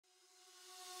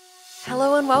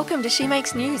Hello and welcome to She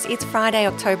Makes News. It's Friday,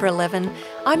 October 11.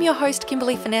 I'm your host,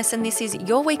 Kimberly Finesse, and this is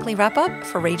your weekly wrap-up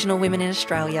for regional women in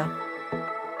Australia.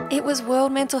 It was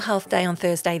World Mental Health Day on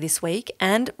Thursday this week,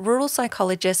 and rural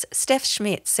psychologist Steph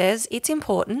Schmidt says it's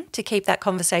important to keep that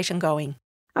conversation going.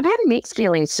 I've had mixed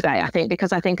feelings today, I think,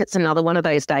 because I think it's another one of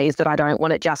those days that I don't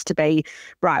want it just to be,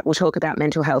 right, we'll talk about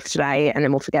mental health today and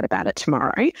then we'll forget about it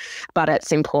tomorrow. But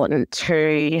it's important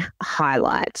to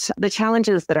highlight the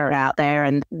challenges that are out there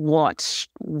and what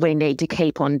we need to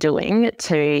keep on doing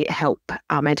to help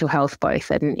our mental health, both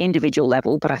at an individual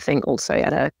level, but I think also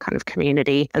at a kind of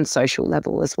community and social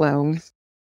level as well.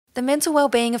 The mental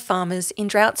wellbeing of farmers in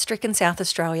drought-stricken South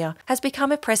Australia has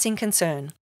become a pressing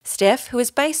concern. Steph, who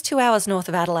is based 2 hours north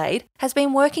of Adelaide, has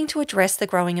been working to address the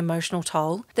growing emotional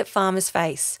toll that farmers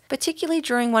face, particularly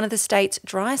during one of the state's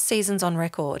driest seasons on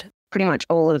record. Pretty much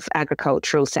all of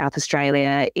agricultural South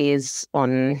Australia is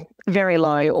on very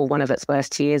low or one of its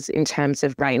worst years in terms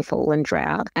of rainfall and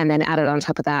drought. And then added on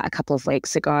top of that, a couple of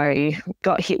weeks ago,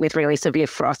 got hit with really severe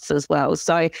frosts as well.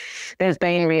 So there's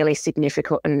been really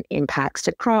significant impacts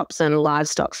to crops and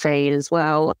livestock feed as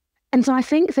well. And so I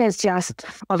think there's just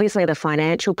obviously the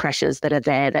financial pressures that are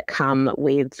there that come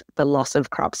with the loss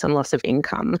of crops and loss of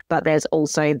income, but there's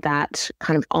also that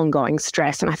kind of ongoing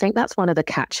stress. And I think that's one of the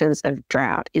catches of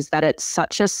drought is that it's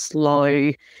such a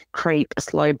slow creep, a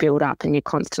slow build up, and you're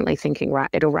constantly thinking, right,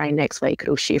 it'll rain next week,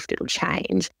 it'll shift, it'll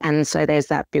change. And so there's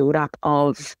that build up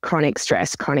of chronic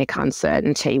stress, chronic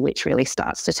uncertainty, which really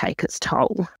starts to take its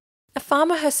toll. A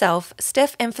farmer herself,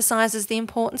 Steph emphasises the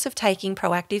importance of taking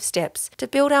proactive steps to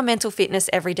build our mental fitness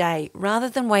every day rather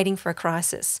than waiting for a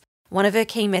crisis. One of her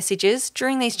key messages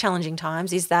during these challenging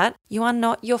times is that you are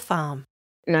not your farm.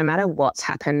 No matter what's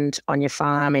happened on your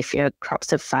farm, if your crops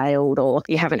have failed or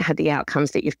you haven't had the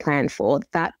outcomes that you've planned for,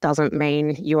 that doesn't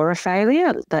mean you're a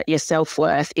failure, that your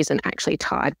self-worth isn't actually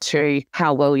tied to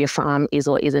how well your farm is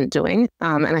or isn't doing.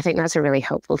 And I think that's a really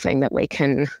helpful thing that we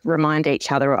can remind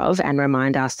each other of and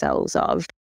remind ourselves of.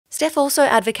 Steph also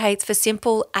advocates for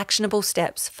simple, actionable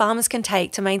steps farmers can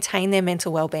take to maintain their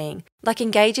mental wellbeing, like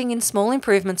engaging in small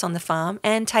improvements on the farm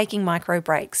and taking micro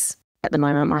breaks. At the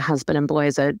moment, my husband and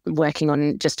boys are working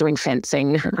on just doing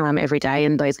fencing every day,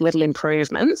 and those little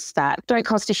improvements that don't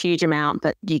cost a huge amount,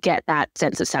 but you get that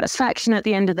sense of satisfaction at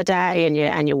the end of the day,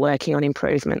 and you're working on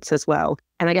improvements as well.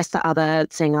 And I guess the other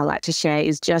thing I like to share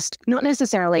is just not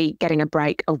necessarily getting a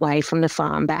break away from the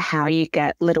farm, but how you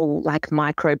get little like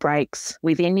micro breaks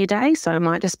within your day. So it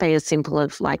might just be as simple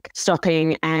as like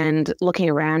stopping and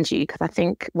looking around you, because I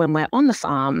think when we're on the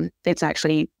farm, it's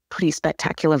actually pretty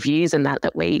spectacular views and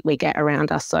that we get around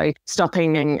us. So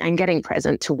stopping and getting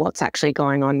present to what's actually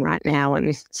going on right now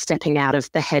and stepping out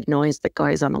of the head noise that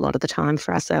goes on a lot of the time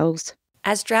for ourselves.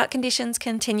 As drought conditions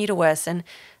continue to worsen,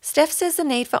 Steph says the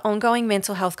need for ongoing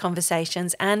mental health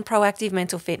conversations and proactive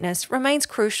mental fitness remains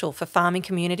crucial for farming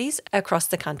communities across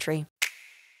the country.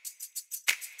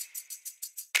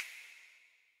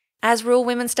 As Rural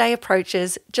Women's Day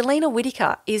approaches, Jillina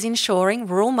Whittaker is ensuring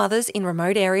rural mothers in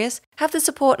remote areas have the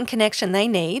support and connection they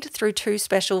need through 2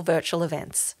 special virtual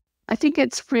events. I think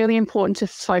it's really important to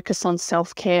focus on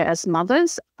self-care as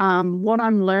mothers. What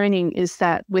I'm learning is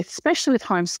that especially with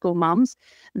homeschool mums,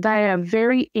 they are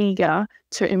very eager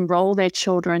to enroll their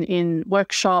children in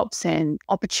workshops and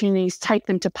opportunities, take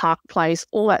them to park plays,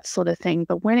 all that sort of thing.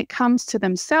 But when it comes to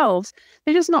themselves,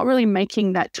 they're just not really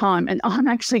making that time. And I'm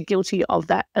actually guilty of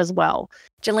that as well.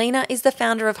 Jillina is the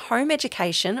founder of Home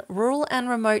Education, Rural and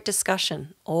Remote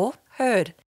Discussion, or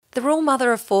HERD. The rural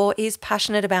mother of 4 is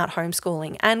passionate about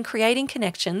homeschooling and creating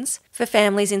connections for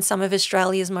families in some of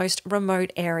Australia's most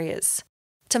remote areas.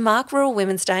 To mark Rural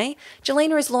Women's Day,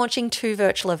 Jillina is launching 2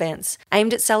 virtual events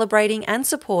aimed at celebrating and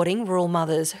supporting rural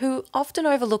mothers who often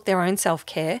overlook their own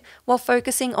self-care while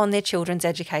focusing on their children's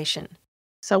education.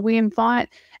 So we invite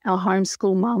our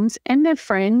homeschool mums and their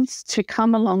friends to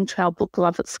come along to our Book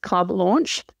Lovers Club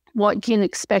launch. What you can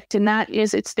expect in that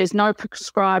is there's no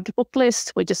prescribed book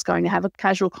list. We're just going to have a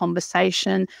casual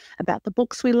conversation about the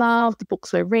books we love, the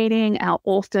books we're reading, our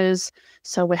authors.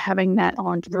 So we're having that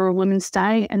on Rural Women's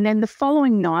Day. And then the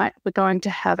following night, we're going to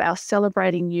have our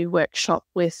Celebrating You workshop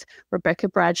with Rebecca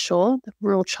Bradshaw, the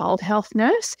rural child health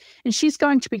nurse. And she's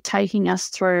going to be taking us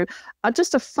through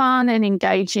just a fun and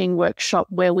engaging workshop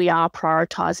where we are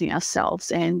prioritising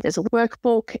ourselves. And there's a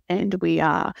workbook and we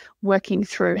are working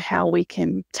through how we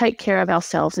can take care of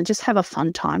ourselves and just have a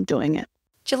fun time doing it.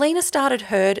 Jillina started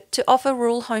HERD to offer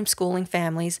rural homeschooling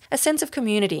families a sense of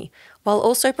community while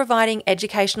also providing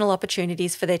educational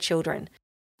opportunities for their children.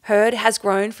 Herd has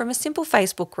grown from a simple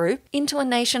Facebook group into a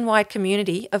nationwide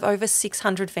community of over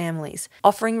 600 families,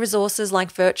 offering resources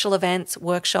like virtual events,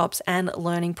 workshops, and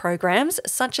learning programs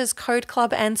such as Code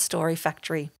Club and Story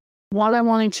Factory. What I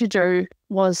wanted to do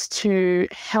was to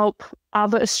help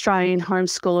other Australian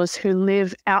homeschoolers who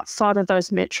live outside of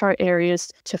those metro areas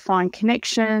to find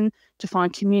connection, to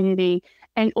find community,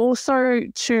 and also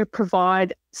to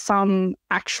provide some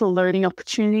actual learning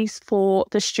opportunities for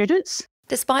the students.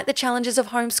 Despite the challenges of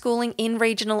homeschooling in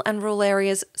regional and rural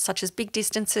areas such as big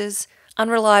distances,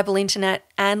 unreliable internet,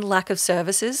 and lack of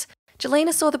services,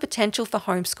 Jillina saw the potential for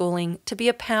homeschooling to be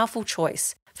a powerful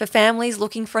choice for families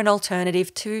looking for an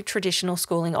alternative to traditional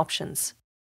schooling options.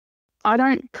 I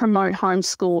don't promote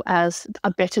homeschool as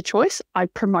a better choice. I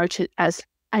promote it as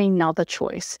another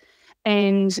choice.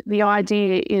 And the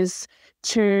idea is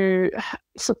to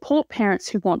support parents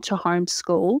who want to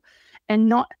homeschool and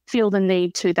not feel the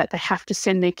need that they have to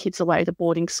send their kids away to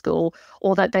boarding school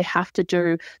or that they have to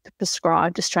do the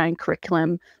prescribed Australian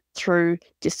curriculum through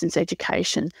distance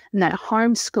education. And that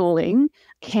homeschooling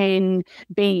can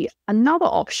be another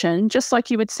option, just like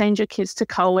you would send your kids to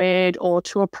co-ed or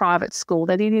to a private school,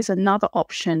 that it is another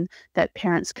option that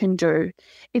parents can do.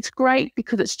 It's great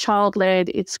because it's child-led,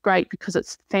 it's great because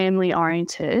it's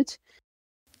family-oriented.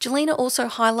 Jillina also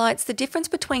highlights the difference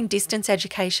between distance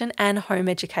education and home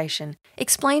education,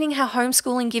 explaining how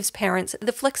homeschooling gives parents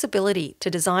the flexibility to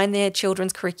design their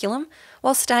children's curriculum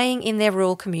while staying in their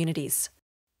rural communities.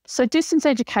 So distance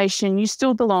education, you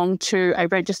still belong to a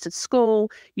registered school,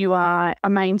 you are a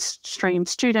mainstream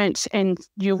student, and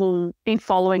you will be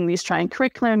following the Australian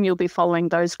curriculum, you'll be following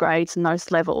those grades and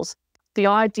those levels. The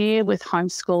idea with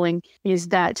homeschooling is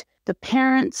that the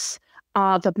parents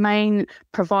are the main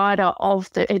provider of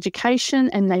the education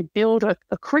and they build a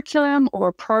curriculum or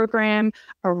a program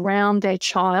around their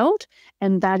child,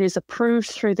 and that is approved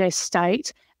through their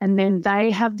state, and then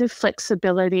they have the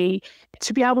flexibility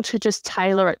to be able to just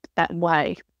tailor it that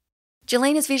way.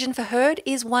 Jillina's vision for Herd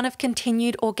is one of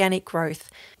continued organic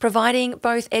growth, providing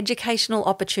both educational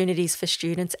opportunities for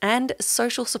students and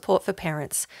social support for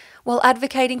parents, while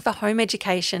advocating for home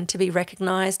education to be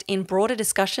recognised in broader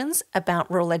discussions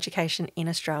about rural education in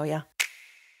Australia.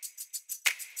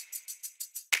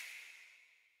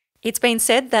 It's been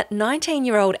said that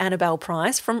 19-year-old Annabelle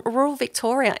Price from rural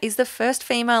Victoria is the first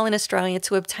female in Australia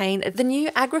to obtain the new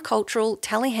agricultural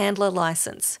telehandler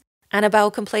licence.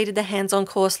 Annabelle completed the hands-on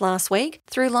course last week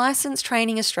through Licence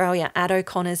Training Australia at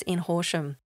O'Connor's in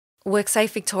Horsham. WorkSafe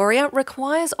Victoria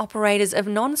requires operators of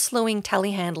non-slewing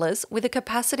telehandlers with a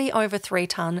capacity over 3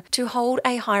 tonne to hold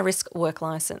a high-risk work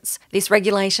licence. This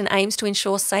regulation aims to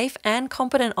ensure safe and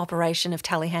competent operation of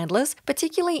telehandlers,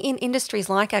 particularly in industries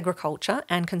like agriculture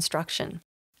and construction.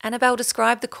 Annabelle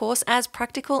described the course as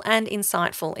practical and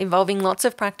insightful, involving lots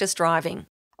of practice driving.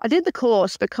 I did the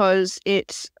course because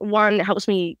it, one, helps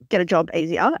me get a job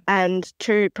easier, and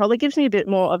 2, probably gives me a bit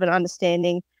more of an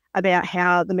understanding about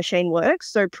how the machine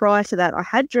works. So prior to that, I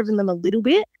had driven them a little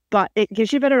bit, but it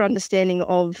gives you a better understanding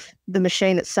of the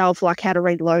machine itself, like how to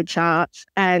read load charts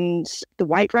and the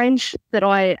weight range that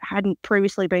I hadn't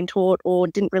previously been taught or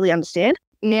didn't really understand.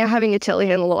 Now having a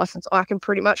telehandler license, I can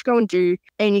pretty much go and do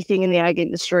anything in the ag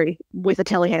industry with a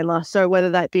telehandler. So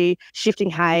whether that be shifting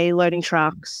hay, loading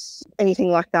trucks, anything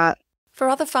like that. For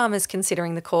other farmers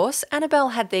considering the course, Annabelle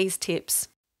had these tips.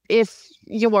 If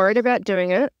you're worried about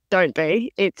doing it, don't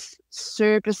be. It's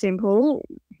super simple.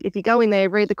 If you go in there,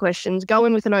 read the questions, go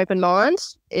in with an open mind,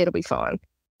 it'll be fine.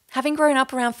 Having grown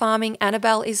up around farming,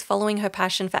 Annabelle is following her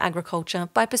passion for agriculture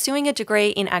by pursuing a degree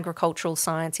in agricultural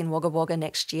science in Wagga Wagga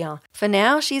next year. For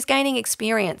now, she's gaining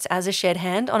experience as a shed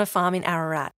hand on a farm in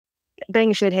Ararat.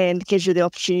 Being a shed hand gives you the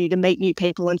opportunity to meet new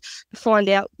people and find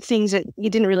out things that you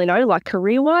didn't really know, like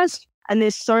career-wise. And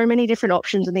there's so many different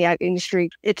options in the ag industry.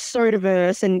 It's so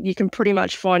diverse and you can pretty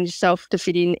much find yourself to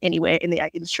fit in anywhere in the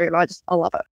ag industry. And I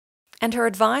love it. And her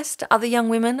advice to other young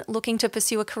women looking to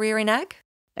pursue a career in ag?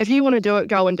 If you want to do it,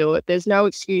 go and do it. There's no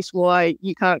excuse why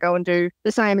you can't go and do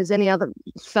the same as any other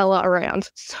fella around.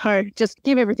 So just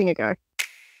give everything a go.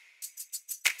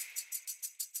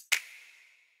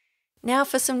 Now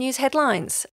for some news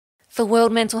headlines. For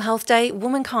World Mental Health Day,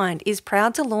 Womankind is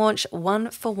proud to launch One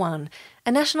for One,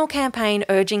 a national campaign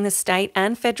urging the state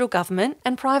and federal government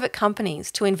and private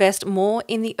companies to invest more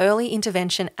in the early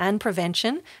intervention and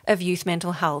prevention of youth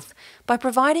mental health by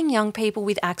providing young people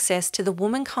with access to the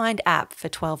Womankind app for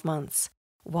 12 months.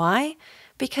 Why?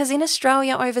 Because in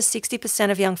Australia, over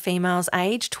 60% of young females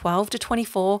aged 12 to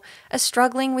 24 are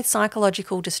struggling with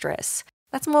psychological distress.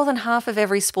 That's more than half of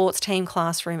every sports team,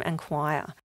 classroom and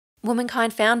choir.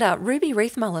 Womankind founder Ruby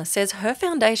Reithmuller says her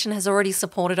foundation has already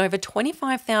supported over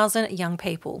 25,000 young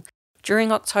people.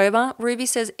 During October, Ruby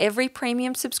says every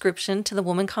premium subscription to the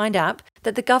Womankind app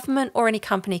that the government or any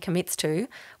company commits to,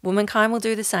 Womankind will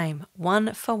do the same,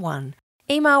 one for one.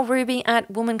 Email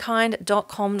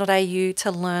ruby@womankind.com.au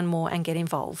to learn more and get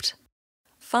involved.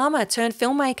 Farmer turned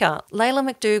filmmaker Layla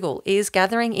McDougall is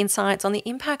gathering insights on the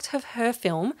impact of her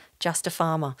film, Just a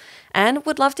Farmer, and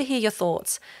would love to hear your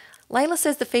thoughts. Layla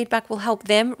says the feedback will help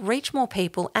them reach more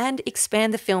people and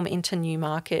expand the film into new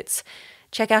markets.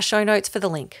 Check our show notes for the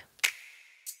link.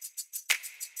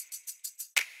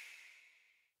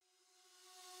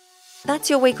 That's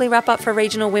your weekly wrap-up for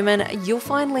Regional Women. You'll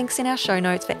find links in our show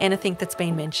notes for anything that's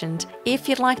been mentioned. If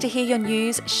you'd like to hear your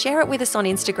news, share it with us on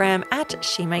Instagram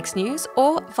 @SheMakesNews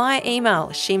or via email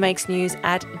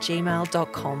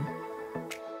shemakesnews@gmail.com.